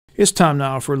It's time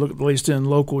now for a look at the latest in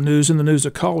local news. In the news, a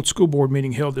called school board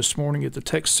meeting held this morning at the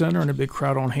Tech Center and a big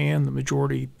crowd on hand. The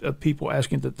majority of people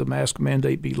asking that the mask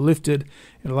mandate be lifted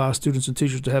and allow students and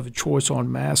teachers to have a choice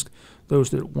on masks. Those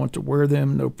that want to wear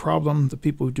them, no problem. The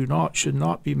people who do not should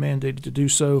not be mandated to do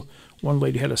so. One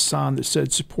lady had a sign that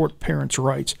said, "Support parents'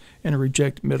 rights and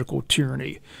reject medical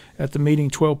tyranny." At the meeting,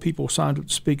 12 people signed up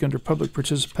to speak under public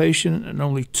participation, and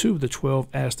only 2 of the 12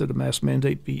 asked that a mask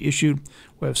mandate be issued.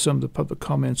 We'll have some of the public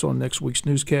comments on next week's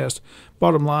newscast.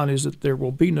 Bottom line is that there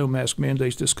will be no mask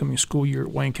mandates this coming school year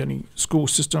at Wayne County school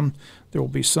system. There will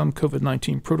be some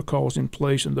COVID-19 protocols in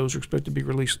place, and those are expected to be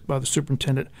released by the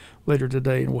superintendent later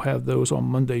today, and we'll have those on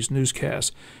Monday's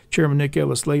newscast. Chairman Nick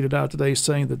Ellis laid it out today,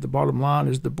 saying that the bottom line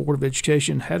is the Board of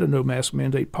Education had a no mask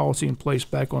mandate policy in place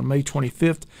back on May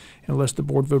 25th. Unless the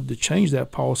board voted to change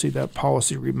that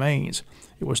policy remains.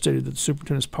 It was stated that the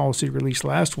superintendent's policy released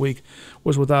last week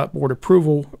was without board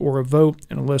approval or a vote,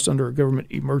 and unless under a government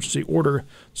emergency order,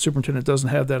 the superintendent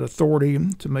doesn't have that authority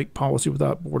to make policy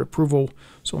without board approval.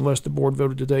 So unless the board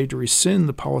voted today to rescind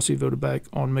the policy voted back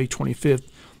on May 25th,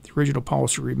 the original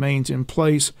policy remains in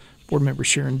place. Board member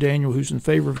Sharon Daniel, who's in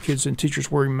favor of kids and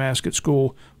teachers wearing masks at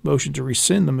school, motioned to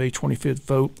rescind the May 25th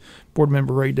vote. Board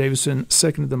member Ray Davidson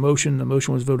seconded the motion. The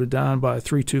motion was voted down by a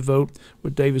 3-2 vote,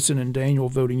 with Davidson and Daniel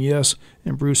voting yes,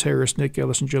 and Bruce Harris, Nick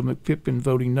Ellis, and Joe McPippin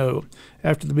voting no.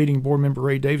 After the meeting, board member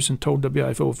Ray Davidson told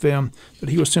WIFO-FM that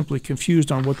he was simply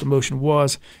confused on what the motion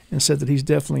was and said that he's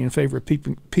definitely in favor of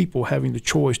people having the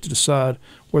choice to decide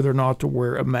whether or not to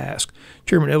wear a mask.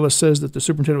 Chairman Ellis says that the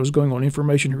superintendent was going on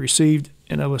information he received,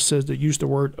 and Ellis says that use the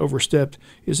word overstepped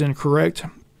is incorrect.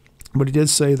 But he did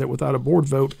say that without a board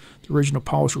vote, the original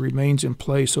policy remains in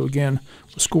place. So again,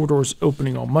 with school doors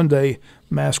opening on Monday,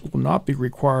 masks will not be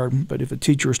required. But if a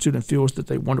teacher or student feels that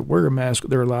they want to wear a mask,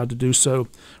 they're allowed to do so.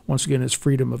 Once again, it's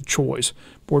freedom of choice.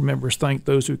 Board members thank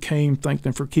those who came, thank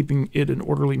them for keeping it an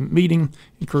orderly meeting,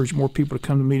 encourage more people to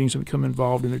come to meetings and become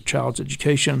involved in their child's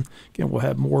education. Again, we'll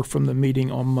have more from the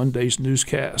meeting on Monday's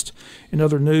newscast. In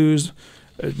other news,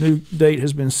 a new date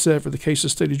has been set for the case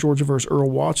of State of Georgia versus Earl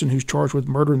Watson, who's charged with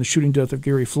murder in the shooting death of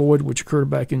Gary Floyd, which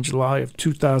occurred back in July of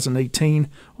 2018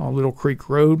 on Little Creek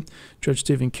Road. Judge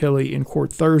Stephen Kelly in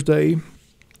court Thursday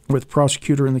with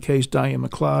prosecutor in the case Diane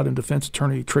McLeod and defense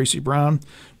attorney Tracy Brown.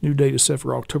 New date is set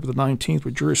for October the 19th,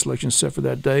 with jury selection set for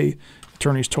that day.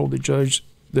 Attorneys told the judge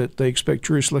that they expect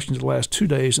jury selection to last 2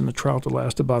 days and the trial to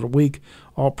last about a week.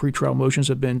 All pretrial motions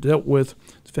have been dealt with.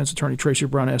 Defense attorney Tracy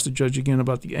Brown asked the judge again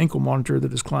about the ankle monitor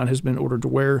that his client has been ordered to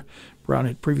wear. Brown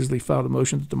had previously filed a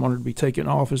motion that the monitor be taken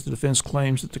off, as the defense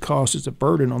claims that the cost is a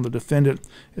burden on the defendant,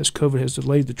 as COVID has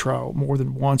delayed the trial more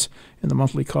than once, and the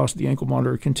monthly cost of the ankle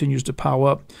monitor continues to pile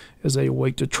up as they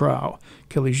await the trial.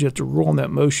 Kelly's yet to rule on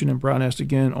that motion, and Brown asked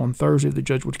again on Thursday if the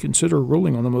judge would consider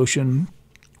ruling on the motion.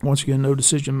 Once again, no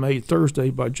decision made Thursday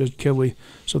by Judge Kelly,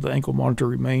 so the ankle monitor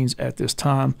remains at this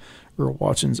time. Earl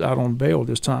Watson's out on bail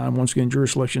this time. Once again, jury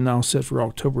selection now set for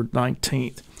October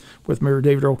 19th. With Mayor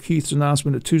David Earl Keith's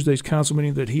announcement at Tuesday's council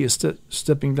meeting that he is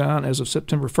stepping down as of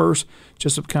September 1st,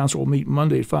 Jesup Council will meet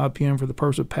Monday at 5 p.m. for the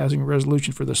purpose of passing a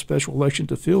resolution for the special election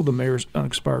to fill the mayor's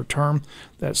unexpired term.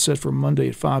 That's set for Monday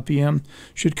at 5 p.m.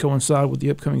 Should coincide with the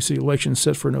upcoming city election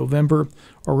set for November.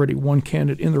 Already one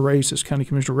candidate in the race, as County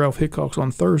Commissioner Ralph Hickox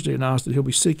on Thursday announced that he'll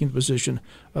be seeking the position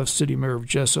of City Mayor of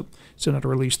Jesup. Sent out a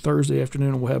release Thursday afternoon,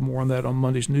 and we'll have more on that on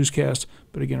Monday's newscast.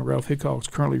 But again, Ralph Hickox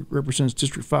currently represents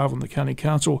District 5 on the County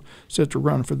Council, set to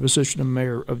run for the position of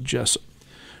Mayor of Jesup.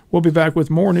 We'll be back with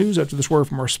more news after this word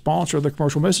from our sponsor of the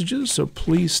commercial messages, so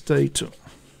please stay tuned.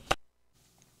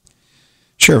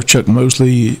 Sheriff Chuck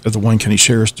Mosley of the Wayne County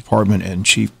Sheriff's Department and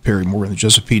Chief Perry Morgan of the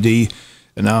Jesup PD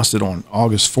announced that on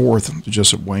August 4th, the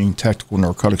Jesup Wayne Tactical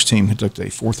Narcotics Team conducted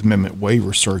a Fourth Amendment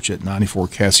waiver search at 94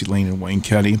 Cassie Lane in Wayne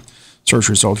County. Search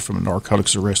resulted from a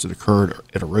narcotics arrest that occurred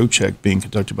at a road check being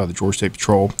conducted by the Georgia State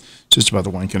Patrol, assisted by the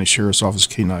Wayne County Sheriff's Office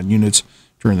K-9 units.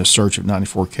 During the search of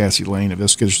 94 Cassie Lane,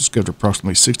 investigators discovered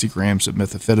approximately 60 grams of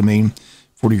methamphetamine.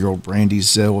 40-year-old Brandy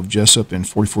Zell of Jesup and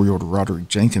 44-year-old Roderick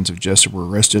Jenkins of Jesup were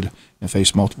arrested and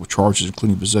faced multiple charges,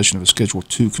 including possession of a Schedule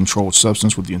II controlled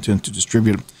substance with the intent to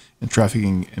distribute and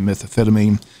trafficking in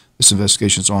methamphetamine. This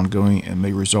investigation is ongoing and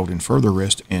may result in further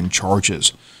arrest and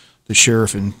charges. The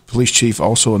sheriff and police chief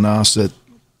also announced that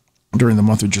during the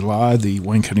month of July, the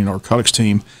Wayne County Narcotics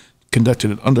Team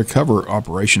conducted an undercover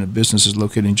operation of businesses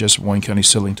located in Jesup, Wayne County,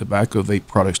 selling tobacco vape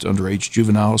products to underage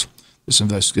juveniles. This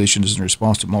investigation is in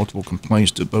response to multiple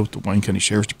complaints to both the Wayne County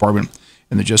Sheriff's Department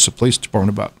and the Jesup Police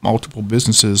Department about multiple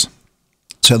businesses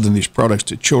selling these products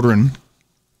to children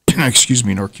in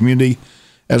our community.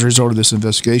 As a result of this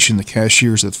investigation, the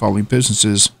cashiers of the following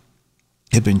businesses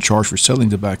had been charged for selling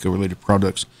tobacco-related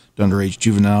products to underage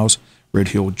juveniles. Red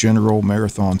Hill General,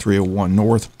 Marathon 301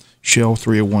 North, Shell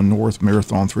 301 North,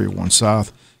 Marathon 301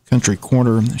 South, Country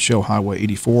Corner, Shell Highway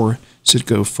 84,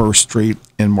 Citgo First Street,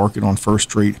 and Market on First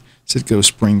Street, Citgo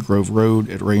Spring Grove Road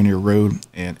at Rainier Road,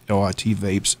 and LIT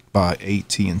Vapes by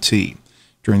AT&T.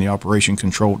 During the operation,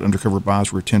 controlled undercover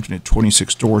buys were attempted at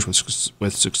 26 stores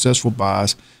with successful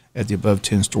buys at the above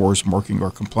 10 stores, marking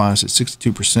our compliance at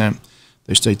 62%.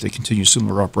 They state they continue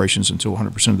similar operations until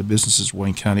 100% of the businesses in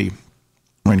Wayne County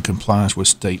are in compliance with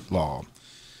state law.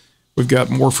 We've got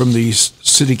more from the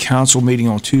City Council meeting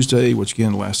on Tuesday, which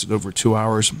again lasted over 2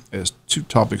 hours, as two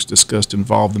topics discussed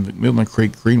involved the McMillan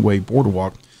Creek Greenway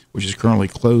Boardwalk, which is currently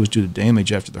closed due to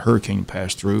damage after the hurricane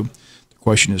passed through. The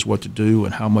question is what to do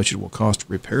and how much it will cost to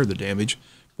repair the damage.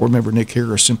 Board member Nick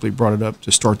Harris simply brought it up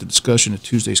to start the discussion at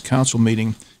Tuesday's council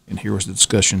meeting, and here was the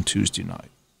discussion Tuesday night.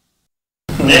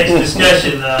 Next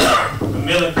discussion,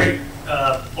 McMillan Creek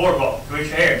Boardwalk.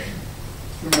 Commissioner Harris.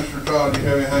 Commissioner Todd, do you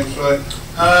have anything to say?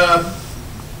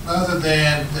 Other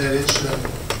than that it's a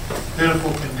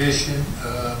pitiful condition,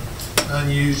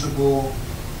 unusable,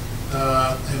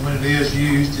 and when it is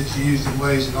used, it's used in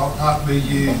ways it ought not to be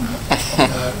used.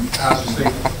 How's the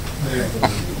state there?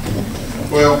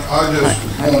 Well, I just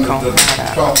wanted to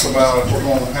talk about it. We're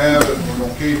going to have it, we're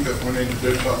going to keep it, we need to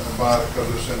do something about it because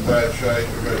it's in bad shape.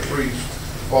 We've got trees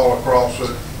fall across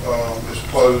it, it's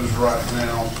closed right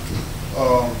now,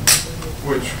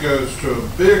 which goes to a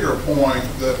bigger point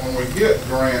that when we get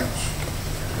grants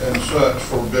and such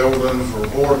for buildings or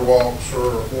boardwalks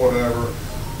or whatever,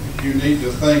 you need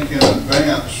to think in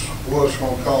advance what it's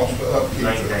going to cost to upkeep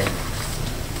it.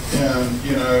 And,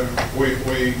 you know, we're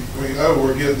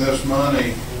getting this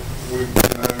money,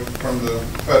 from the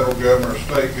federal government or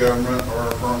state government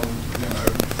or from,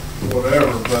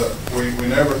 whatever, but we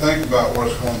never think about what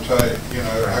it's going to take.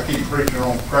 I keep preaching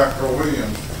on Cracker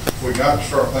Williams. We got to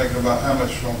start thinking about how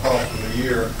much it's going to cost us a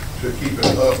year to keep it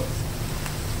up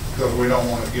because we don't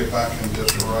want to get back in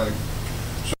disarray.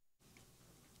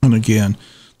 And again,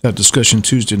 that discussion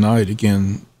Tuesday night,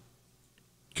 again,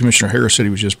 Commissioner Harris said he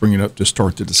was just bringing it up to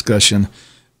start the discussion.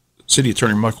 City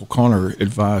Attorney Michael Connor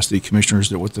advised the commissioners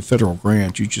that with the federal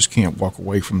grant, you just can't walk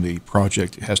away from the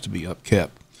project. It has to be upkept.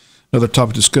 Another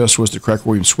topic discussed was the Cracker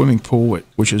Williams swimming pool,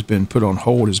 which has been put on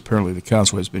hold as apparently the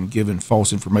council has been given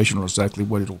false information on exactly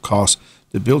what it will cost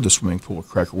to build the swimming pool at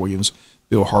Cracker Williams.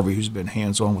 Bill Harvey, who's been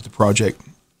hands-on with the project,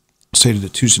 stated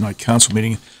at Tuesday night council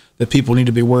meeting that people need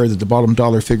to be aware that the bottom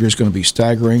dollar figure is going to be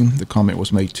staggering. The comment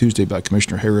was made Tuesday by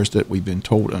Commissioner Harris that we've been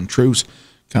told untruths.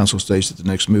 Council states that the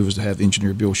next move is to have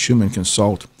engineer Bill Schuman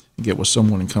consult and get with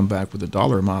someone and come back with a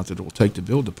dollar amount that it will take to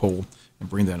build the pool and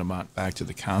bring that amount back to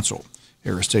the council.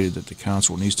 Harris stated that the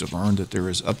council needs to learn that there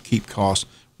is upkeep costs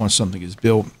once something is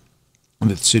built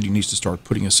and that the city needs to start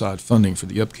putting aside funding for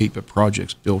the upkeep of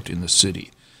projects built in the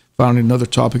city. Finally, another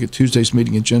topic at Tuesday's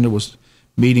meeting agenda was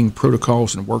meeting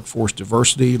protocols and workforce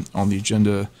diversity. On the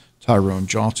agenda, Tyrone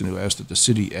Johnson, who asked that the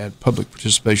city add public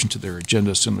participation to their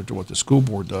agenda similar to what the school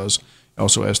board does,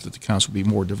 also asked that the council be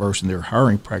more diverse in their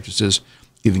hiring practices,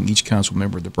 giving each council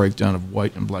member the breakdown of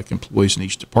white and black employees in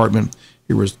each department.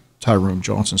 Here was Tyrone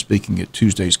Johnson speaking at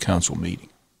Tuesday's council meeting.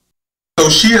 So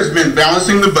she has been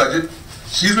balancing the budget.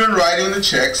 She's been writing the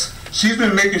checks. She's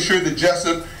been making sure that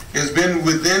Jesup has been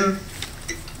within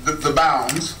the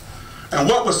bounds. And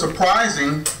what was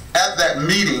surprising at that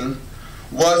meeting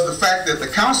was the fact that the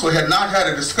council had not had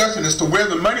a discussion as to where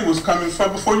the money was coming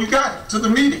from before you got to the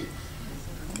meeting.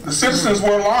 The citizens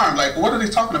were alarmed, like, what are they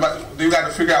talking about? They got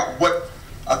to figure out what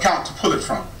account to pull it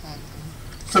from.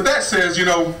 So that says,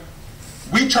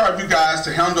 we charge you guys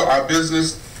to handle our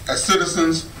business as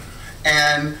citizens,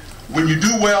 and when you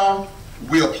do well,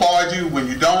 we applaud you. When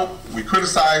you don't, we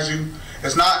criticize you.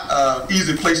 It's not an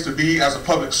easy place to be as a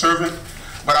public servant,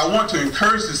 but I want to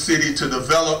encourage the city to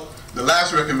develop, the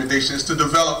last recommendation is to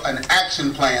develop an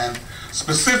action plan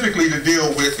specifically to deal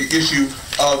with the issue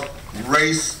of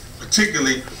race,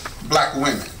 particularly black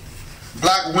women.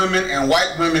 Black women and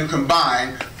white women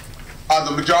combined are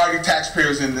the majority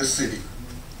taxpayers in this city.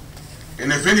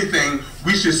 And if anything,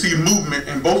 we should see movement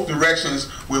in both directions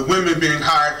with women being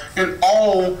hired in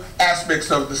all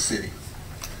aspects of the city.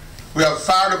 We have a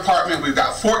fire department, we've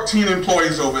got 14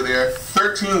 employees over there,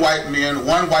 13 white men,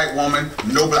 1 white woman,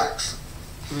 no blacks.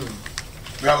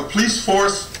 We have a police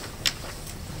force,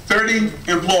 30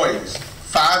 employees,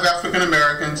 5 African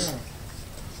Americans,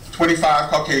 25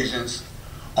 Caucasians,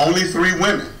 only 3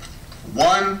 women,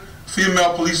 1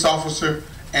 female police officer,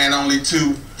 and only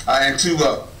two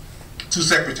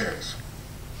secretaries.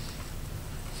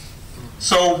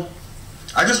 So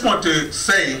I just want to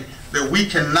say that we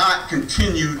cannot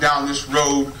continue down this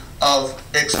road of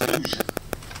exclusion.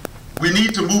 We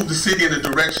need to move the city in the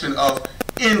direction of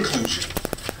inclusion.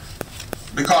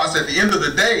 Because at the end of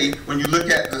the day, when you look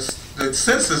at the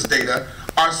census data,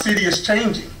 our city is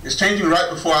changing. It's changing right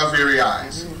before our very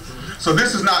eyes. So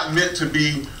this is not meant to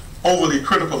be overly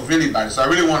critical of anybody. So I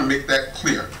really want to make that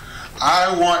clear.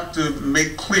 I want to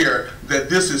make clear that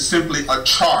this is simply a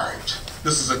charge.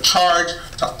 This is a charge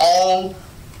to all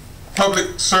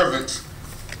public servants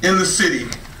in the city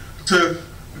to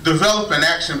develop an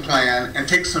action plan and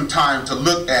take some time to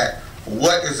look at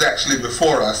what is actually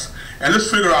before us, and let's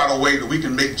figure out a way that we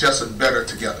can make Jesup better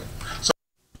together.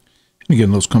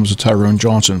 Again, those comes to Tyrone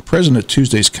Johnson. Present at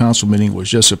Tuesday's council meeting was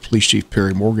Jesup Police Chief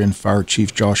Perry Morgan, Fire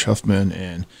Chief Josh Huffman,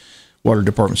 and Water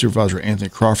Department Supervisor Anthony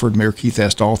Crawford. Mayor Keith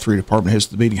asked all three department heads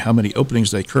at the meeting how many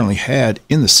openings they currently had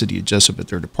in the city of Jesup at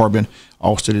their department.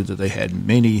 All stated that they had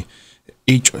many.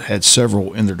 Each had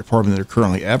several in their department that are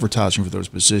currently advertising for those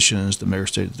positions. The mayor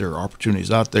stated there are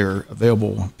opportunities out there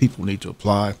available. People need to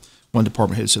apply. One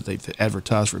department head said they've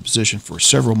advertised for a position for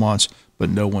several months, but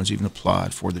no one's even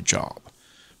applied for the job.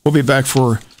 We'll be back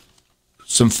for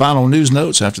some final news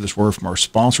notes after this word from our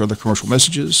sponsor, other commercial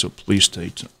messages, so please stay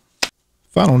tuned.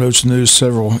 Final notes news,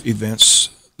 several events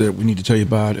that we need to tell you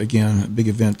about. Again, a big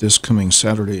event this coming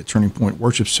Saturday at Turning Point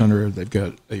Worship Center. They've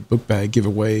got a book bag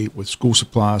giveaway with school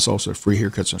supplies, also free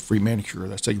haircuts and free manicure.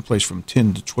 That's taking place from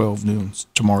 10 to 12 noon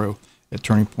tomorrow at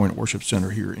Turning Point Worship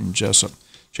Center here in Jesup.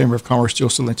 Chamber of Commerce still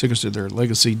selling tickets to their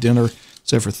Legacy Dinner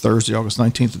set for Thursday, August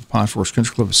 19th at the Pine Forest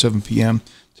Country Club at 7 p.m.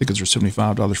 Tickets are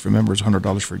 $75 for members,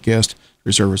 $100 for guests.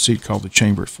 Reserve a seat, call the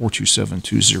Chamber at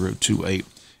 427-2028.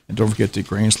 And don't forget the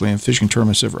Grand Slam Fishing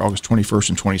Tournament set for August 21st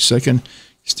and 22nd.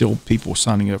 Still people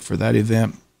signing up for that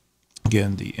event.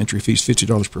 Again, the entry fee is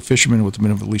 $50 per fisherman with a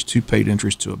minimum of at least 2 paid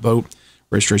entries to a boat.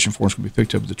 Registration forms can be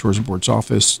picked up at the Tourism Board's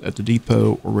office at the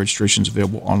depot, or registration is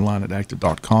available online at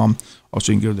active.com.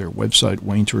 Also, you can go to their website,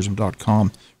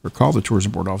 waynetourism.com, or call the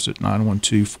Tourism Board office at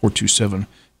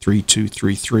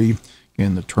 912-427-3233.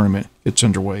 Again, the tournament gets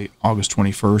underway August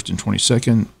 21st and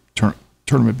 22nd.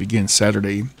 Tournament begins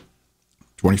Saturday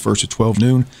 21st at 12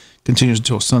 noon, continues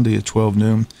until Sunday at 12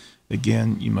 noon.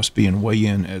 Again, you must be in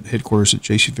weigh-in at headquarters at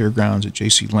JC Fairgrounds at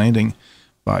JC Landing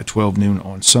by 12 noon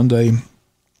on Sunday.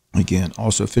 Again,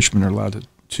 also fishermen are allowed to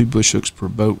 2 bush hooks per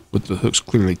boat with the hooks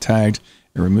clearly tagged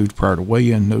and removed prior to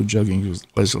weigh-in. No jugging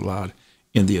is allowed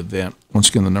in the event. Once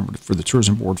again, the number for the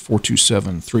Tourism Board,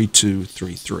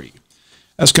 427-3233.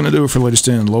 That's going to do it for the latest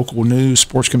in local news.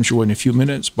 Sports comes your way in a few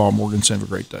minutes. Bob Morgan, have a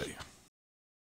great day.